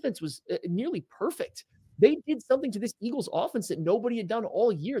this defense was nearly perfect. They did something to this Eagles offense that nobody had done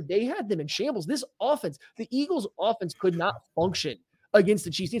all year. They had them in shambles. This offense, the Eagles offense could not function against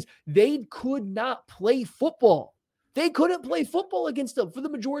the Chiefs teams. They could not play football. They couldn't play football against them for the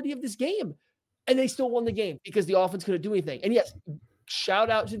majority of this game. And they still won the game because the offense couldn't do anything. And yes, shout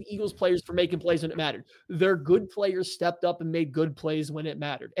out to the Eagles players for making plays when it mattered. Their good players stepped up and made good plays when it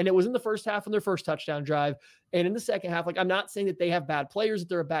mattered. And it was in the first half on their first touchdown drive. And in the second half, I'm not saying that they have bad players, that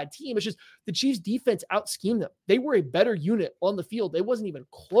they're a bad team. It's just the Chiefs defense out-schemed them. They were a better unit on the field. They wasn't even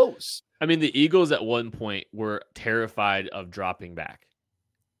close. I mean, the Eagles at one point were terrified of dropping back.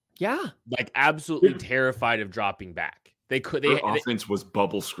 Yeah. Absolutely terrified of dropping back. Their offense was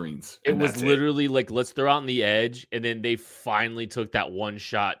bubble screens. It was literally let's throw out on the edge. And then they finally took that one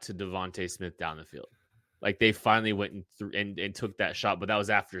shot to Devontae Smith down the field. They finally went and took that shot. But that was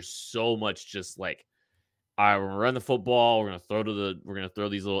after so much just all right, we're going to run the football. We're going to throw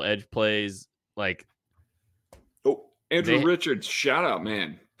these little edge plays. Andrew Richards, shout out,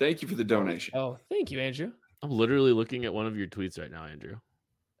 man. Thank you for the donation. Oh, thank you, Andrew. I'm literally looking at one of your tweets right now, Andrew.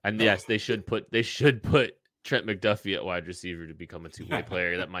 And yes, they should put Trent McDuffie at wide receiver to become a two-way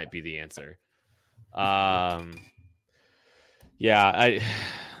player. That might be the answer.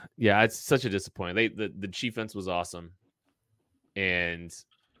 It's such a disappointment. The defense was awesome, and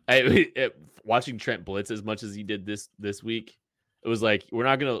Watching Trent blitz as much as he did this week, it was like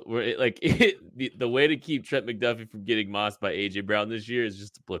the way to keep Trent McDuffie from getting mossed by AJ Brown this year is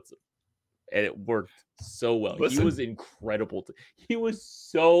just to blitz him, and it worked so well. He was incredible. He was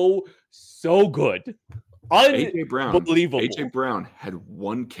so good. Unbelievable. AJ Brown had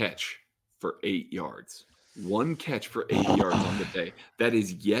one catch for 8 yards. One catch for 8 yards on the day. That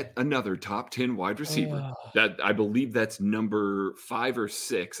is yet another top 10 wide receiver. That I believe that's number 5 or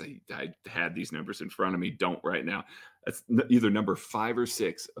 6. I had these numbers in front of me. Don't right now. That's either number 5 or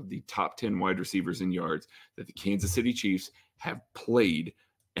 6 of the top 10 wide receivers in yards that the Kansas City Chiefs have played,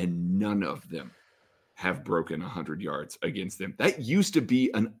 and none of them have broken 100 yards against them. That used to be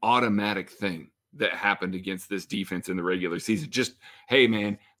an automatic thing that happened against this defense in the regular season. Just, hey,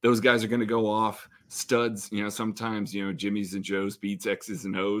 man, those guys are going to go off. Studs, sometimes, Jimmy's and Joe's beats X's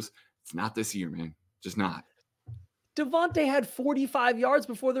and O's. It's not this year, man. Just not. Devontae had 45 yards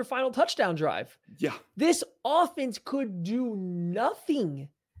before their final touchdown drive. Yeah. This offense could do nothing.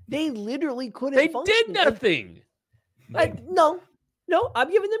 They literally couldn't They function. did nothing. No, I'm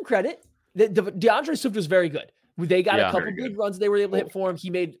giving them credit. DeAndre Swift was very good. They got a couple big runs they were able to hit for him. He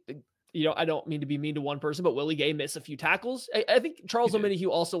made, I don't mean to be mean to one person, but Willie Gay missed a few tackles. I think Charles Omenihu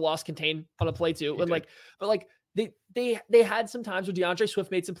also lost contain on a play too. They had some times where DeAndre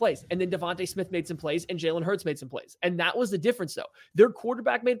Swift made some plays, and then Devontae Smith made some plays, and Jalen Hurts made some plays. And that was the difference, though. Their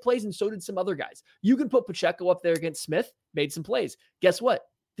quarterback made plays, and so did some other guys. You can put Pacheco up there against Smith, made some plays. Guess what?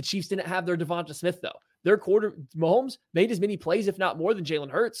 The Chiefs didn't have their Devonta Smith, though. Their Mahomes made as many plays, if not more, than Jalen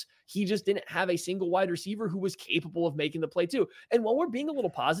Hurts. He just didn't have a single wide receiver who was capable of making the play, too. And while we're being a little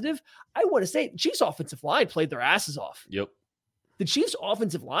positive, I want to say the Chiefs' offensive line played their asses off. Yep. The Chiefs'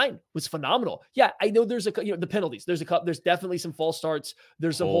 offensive line was phenomenal. Yeah, I know there's the penalties. There's definitely some false starts.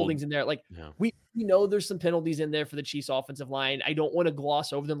 There's some holdings in there. We know there's some penalties in there for the Chiefs' offensive line. I don't want to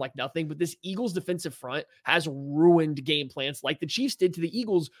gloss over them like nothing, but this Eagles defensive front has ruined game plans like the Chiefs did to the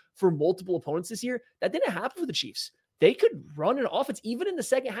Eagles for multiple opponents this year. That didn't happen for the Chiefs. They could run an offense even in the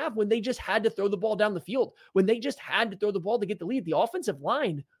second half when they just had to throw the ball down the field, when they just had to throw the ball to get the lead. The offensive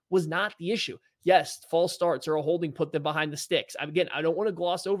line was not the issue. Yes, false starts or a holding put them behind the sticks. Again, I don't want to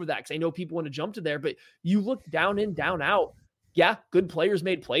gloss over that because I know people want to jump to there, but you look down in, down out. Yeah, good players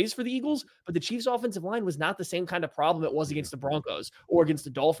made plays for the Eagles, but the Chiefs' offensive line was not the same kind of problem it was against the Broncos or against the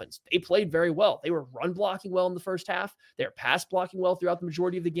Dolphins. They played very well. They were run blocking well in the first half. They were pass blocking well throughout the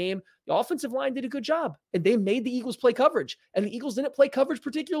majority of the game. The offensive line did a good job, and they made the Eagles play coverage, and the Eagles didn't play coverage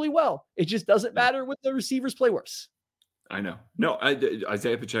particularly well. It just doesn't matter when the receivers play worse. I know. No,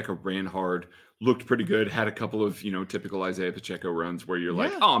 Isaiah Pacheco ran hard, looked pretty good, had a couple of, typical Isaiah Pacheco runs where you're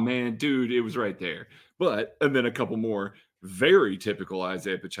like, oh, man, dude, it was right there. And then a couple more very typical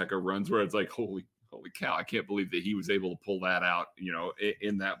Isaiah Pacheco runs where it's like, holy cow, I can't believe that he was able to pull that out,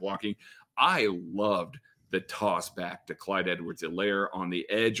 in that blocking. I loved the toss back to Clyde Edwards-Helaire on the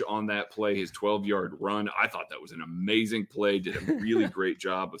edge on that play, his 12-yard run. I thought that was an amazing play, did a really great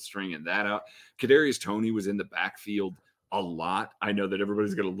job of stringing that out. Kadarius Toney was in the backfield a lot. I know that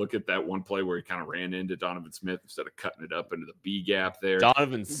everybody's going to look at that one play where he kind of ran into Donovan Smith instead of cutting it up into the B gap there.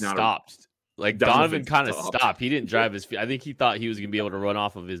 Donovan stopped. Donovan kind of stopped. He didn't drive his feet. I think he thought he was going to be able to run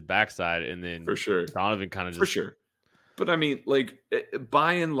off of his backside, and then for sure, Donovan kind of just... For sure. But I mean,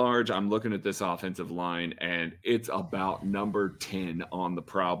 by and large, I'm looking at this offensive line, and it's about number 10 on the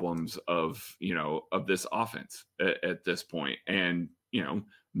problems of this offense at this point. And,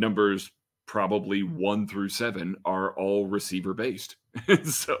 numbers probably 1 through 7 are all receiver based.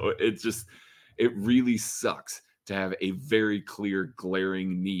 So it really sucks to have a very clear,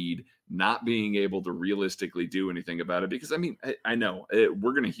 glaring need, not being able to realistically do anything about it. Because, I mean, I know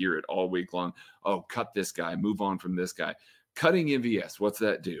we're going to hear it all week long. Oh, cut this guy, move on from this guy. Cutting MVS, what's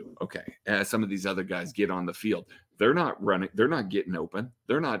that do? Okay, some of these other guys get on the field. They're not running. They're not getting open.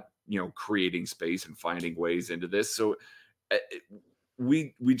 They're not, creating space and finding ways into this. So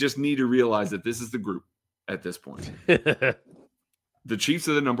we just need to realize that this is the group at this point. The Chiefs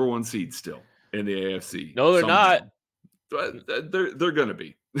are the number 1 seed still in the AFC. No, they're not. They're going to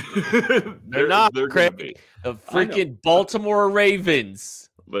be. They're not. They're going to be. The freaking Baltimore Ravens.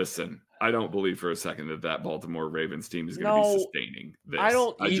 Listen, I don't believe for a second that Baltimore Ravens team is going to be sustaining this. I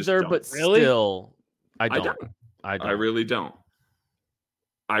don't either, but still, I don't. I really don't.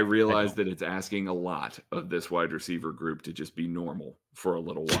 I realize that it's asking a lot of this wide receiver group to just be normal for a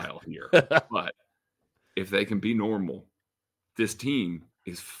little while here. But if they can be normal, this team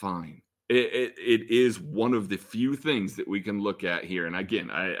is fine. It is one of the few things that we can look at here. And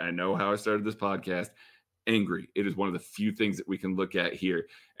again, I know how I started this podcast, angry. It is one of the few things that we can look at here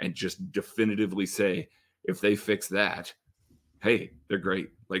and just definitively say, if they fix that, hey, they're great.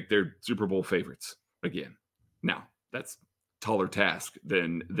 Like, they're Super Bowl favorites again. Now, that's taller task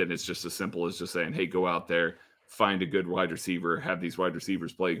than it's just as simple as just saying, hey, go out there, find a good wide receiver, have these wide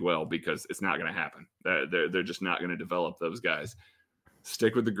receivers play well, because it's not going to happen. They're just not going to develop those guys.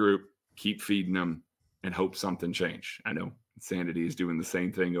 Stick with the group, keep feeding them, and hope something change. I know Insanity is doing the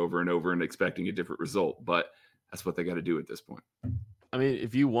same thing over and over and expecting a different result, but that's what they got to do at this point. I mean,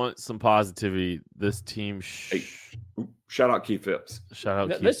 if you want some positivity, this team. Hey, shout out Keith Phipps. Shout out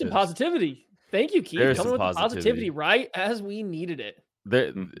Keith There's some Phipps. positivity. Thank you, Keith. There's Coming some with the positivity right as we needed it.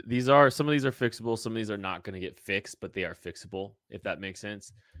 Some of these are fixable. Some of these are not going to get fixed, but they are fixable, if that makes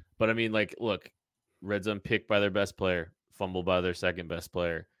sense. But I mean, like, look, red zone pick by their best player, fumble by their second best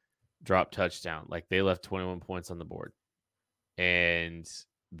player, drop touchdown. Like, they left 21 points on the board, and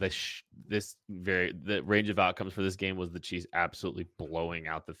the range of outcomes for this game was the Chiefs absolutely blowing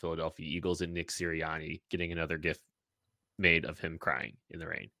out the Philadelphia Eagles and Nick Sirianni getting another gif made of him crying in the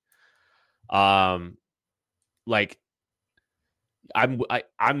rain. Like, I'm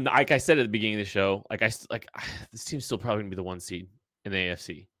like I said at the beginning of the show, this team's still probably gonna be the 1 seed in the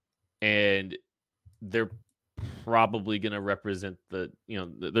AFC, and they're probably gonna represent they're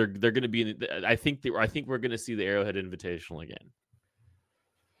gonna be I think we're gonna see the Arrowhead Invitational again.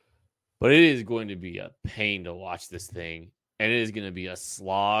 But it is going to be a pain to watch this thing, and it is going to be a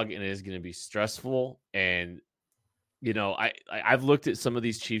slog, and it is going to be stressful. And, I've looked at some of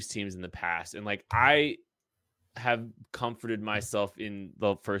these Chiefs teams in the past, and like, I have comforted myself in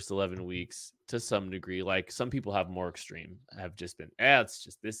the first 11 weeks to some degree. Like, some people have more extreme, have just been,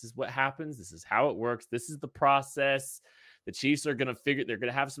 this is what happens. This is how it works. This is the process. The Chiefs are going to they're going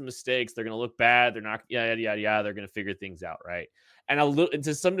to have some mistakes. They're going to look bad. They're not, They're going to figure things out, right? And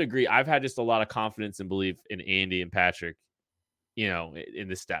to some degree, I've had just a lot of confidence and belief in Andy and Patrick, in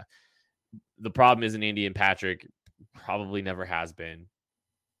this staff. The problem isn't Andy and Patrick, probably never has been.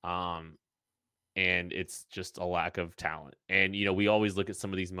 And it's just a lack of talent. And, we always look at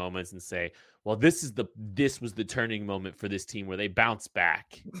some of these moments and say, well, this was the turning moment for this team where they bounce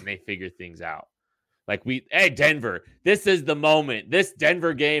back and they figure things out. Like, Denver, this is the moment. This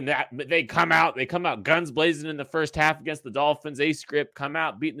Denver game, that they come out guns blazing in the first half against the Dolphins. A-script, come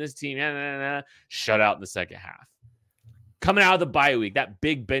out beating this team, shut out in the second half. Coming out of the bye week, that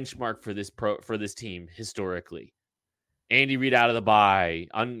big benchmark for this team historically. Andy Reid out of the bye,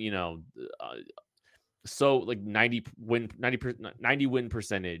 so like 90 win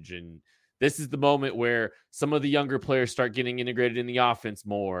percentage, and this is the moment where some of the younger players start getting integrated in the offense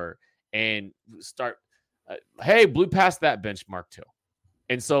more. And start, blew past that benchmark too.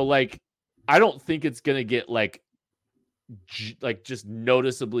 And so, like, I don't think it's going to get just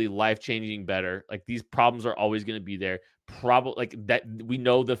noticeably life-changing better. Like, these problems are always going to be there. Probably like that.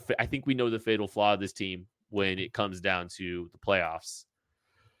 I think we know the fatal flaw of this team when it comes down to the playoffs.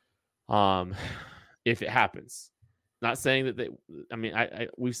 If it happens, not saying that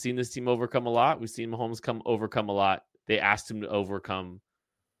we've seen this team overcome a lot. We've seen Mahomes overcome a lot. They asked him to overcome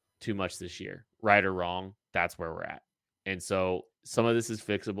too much this year, right or wrong. That's where we're at. And so some of this is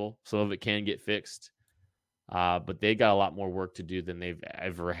fixable. Some of it can get fixed. But they got a lot more work to do than they've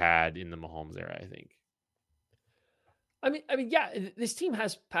ever had in the Mahomes era, I think. I mean, yeah, this team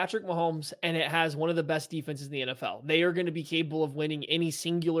has Patrick Mahomes, and it has one of the best defenses in the NFL. They are going to be capable of winning any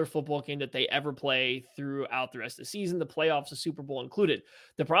singular football game that they ever play throughout the rest of the season, the playoffs, the Super Bowl included.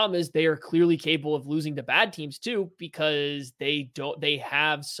 The problem is they are clearly capable of losing to bad teams too, because they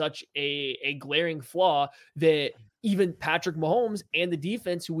have such a glaring flaw that even Patrick Mahomes and the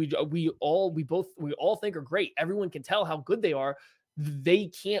defense, who we all think are great, everyone can tell how good they are, they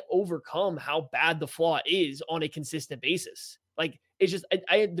can't overcome how bad the flaw is on a consistent basis. Like, it's just,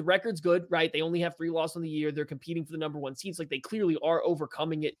 the record's good, right? They only have 3 losses on the year. They're competing for the number 1 seeds. Like, they clearly are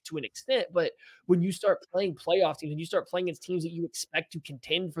overcoming it to an extent. But when you start playing playoff teams and you start playing against teams that you expect to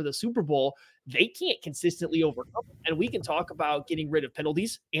contend for the Super Bowl, they can't consistently overcome it. And we can talk about getting rid of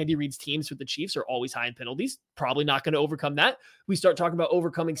penalties. Andy Reid's teams with the Chiefs are always high in penalties. Probably not going to overcome that. We start talking about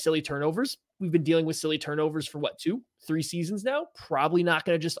overcoming silly turnovers. We've been dealing with silly turnovers for 2-3 seasons now. Probably not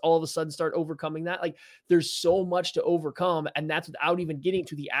going to just all of a sudden start overcoming that. Like, there's so much to overcome, and that's without even getting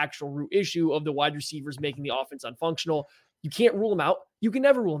to the actual root issue of the wide receivers making the offense unfunctional. You can't rule them out. You can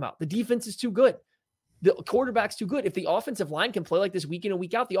never rule them out. The defense is too good. The quarterback's too good. If the offensive line can play like this week in and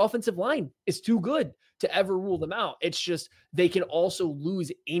week out, the offensive line is too good to ever rule them out. It's just they can also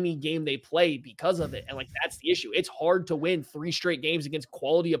lose any game they play because of it. And like, that's the issue. It's hard to win 3 straight games against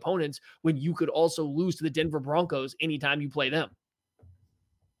quality opponents when you could also lose to the Denver Broncos anytime you play them.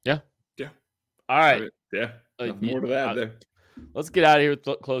 Yeah. Yeah. All right. Yeah. More to that there. Let's get out of here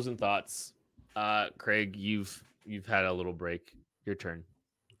with closing thoughts. Craig, you've You've had a little break. Your turn.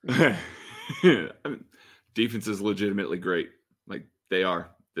 Defense is legitimately great. Like they are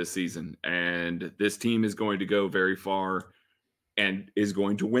this season. And this team is going to go very far and is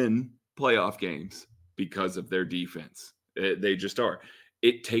going to win playoff games because of their defense. They just are.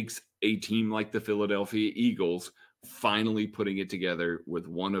 It takes a team like the Philadelphia Eagles finally putting it together with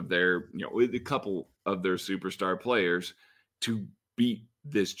one of their, with a couple of their superstar players to beat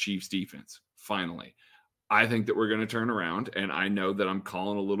this Chiefs defense. Finally. I think that we're going to turn around, and I know that I'm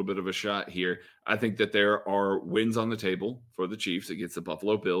calling a little bit of a shot here. I think that there are wins on the table for the Chiefs against the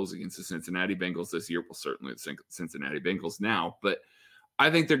Buffalo Bills, against the Cincinnati Bengals this year. Well, certainly the Cincinnati Bengals now, but I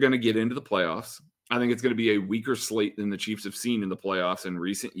think they're going to get into the playoffs. I think it's going to be a weaker slate than the Chiefs have seen in the playoffs in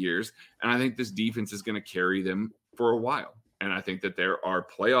recent years, and I think this defense is going to carry them for a while, and I think that there are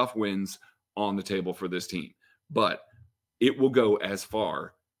playoff wins on the table for this team, but it will go as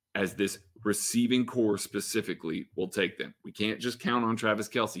far as this receiving core specifically will take them. We can't just count on Travis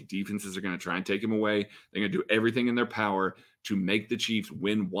Kelce. Defenses are going to try and take him away. They're going to do everything in their power to make the Chiefs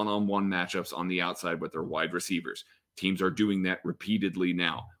win one-on-one matchups on the outside with their wide receivers. Teams are doing that repeatedly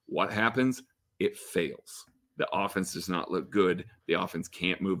now. What happens? It fails. The offense does not look good. The offense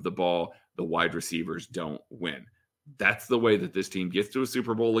can't move the ball. The wide receivers don't win. That's the way that this team gets to a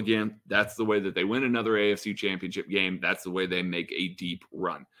Super Bowl again. That's the way that they win another AFC championship game. That's the way they make a deep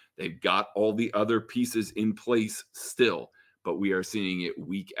run. They've got all the other pieces in place still, but we are seeing it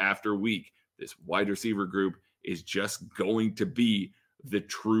week after week. This wide receiver group is just going to be the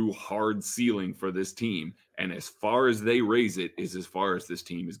true hard ceiling for this team. And as far as they raise it is as far as this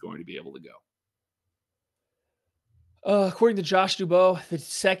team is going to be able to go. According to Josh Dubois, the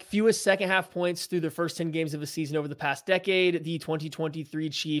fewest second half points through their first 10 games of a season over the past decade, the 2023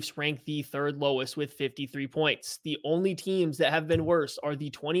 Chiefs rank the third lowest with 53 points. The only teams that have been worse are the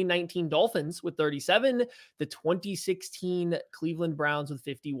 2019 Dolphins with 37, the 2016 Cleveland Browns with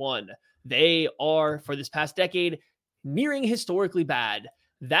 51. They are, for this past decade, nearing historically bad.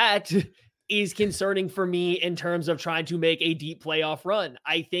 That is concerning for me in terms of trying to make a deep playoff run.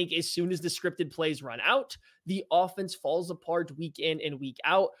 I think as soon as the scripted plays run out, the offense falls apart week in and week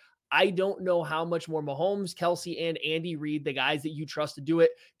out. I don't know how much more Mahomes, Kelce, and Andy Reid, the guys that you trust to do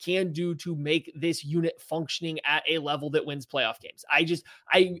it, can do to make this unit functioning at a level that wins playoff games.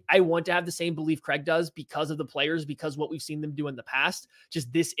 I want to have the same belief Craig does because of the players, because what we've seen them do in the past.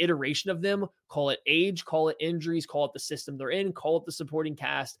 Just this iteration of them, call it age, call it injuries, call it the system they're in, call it the supporting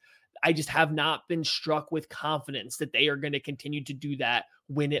cast. I just have not been struck with confidence that they are going to continue to do that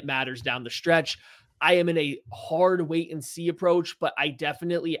when it matters down the stretch. I am in a hard wait and see approach, but I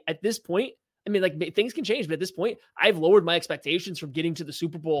definitely at this point, I mean, like things can change, but at this point, I've lowered my expectations from getting to the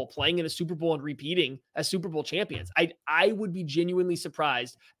Super Bowl, playing in a Super Bowl and repeating as Super Bowl champions. I would be genuinely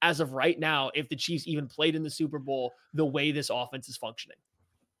surprised as of right now if the Chiefs even played in the Super Bowl the way this offense is functioning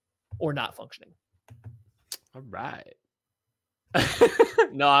or not functioning. All right.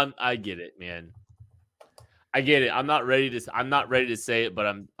 No, I get it, man. I get it. I'm not ready to say it, but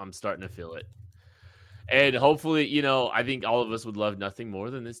I'm starting to feel it. And hopefully, I think all of us would love nothing more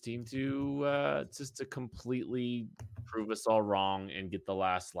than this team to just to completely prove us all wrong and get the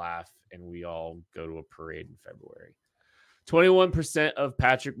last laugh, and we all go to a parade in February. 21% of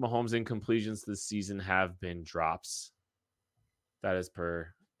Patrick Mahomes' incompletions this season have been drops. That is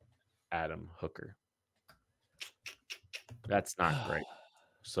per Adam Hooker. That's not great.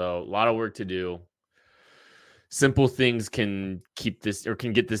 So a lot of work to do. Simple things can keep this or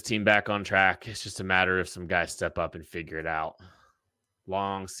can get this team back on track. It's just a matter of some guys step up and figure it out.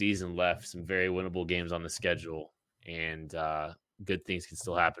 Long season left, some very winnable games on the schedule, and good things can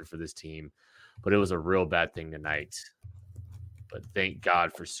still happen for this team. But it was a real bad thing tonight. But thank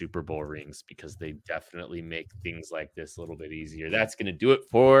God for Super Bowl rings, because they definitely make things like this a little bit easier. That's going to do it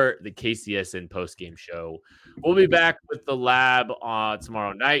for the KCSN postgame show. We'll be back with the lab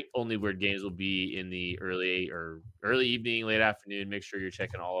tomorrow night. Only Weird Games will be in the early evening, late afternoon. Make sure you're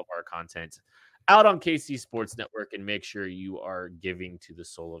checking all of our content out on KC Sports Network, and make sure you are giving to the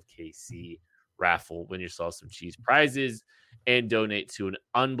Soul of KC raffle. Win yourself some cheese prizes and donate to an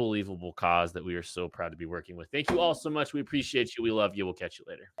unbelievable cause that we are so proud to be working with. Thank you all so much. We appreciate you. We love you. We'll catch you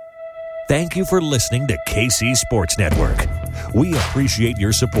later. Thank you for listening to KC Sports Network. We appreciate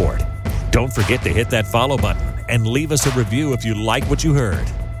your support. Don't forget to hit that follow button and leave us a review if you like what you heard.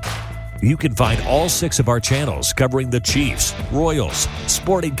 You can find all 6 of our channels covering the Chiefs, Royals,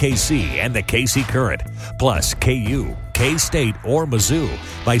 Sporting KC, and the KC Current, plus KU, K-State, or Mizzou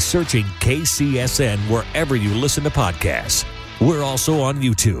by searching KCSN wherever you listen to podcasts. We're also on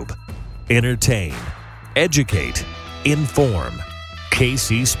YouTube. Entertain, educate, inform.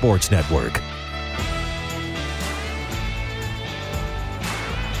 KC Sports Network.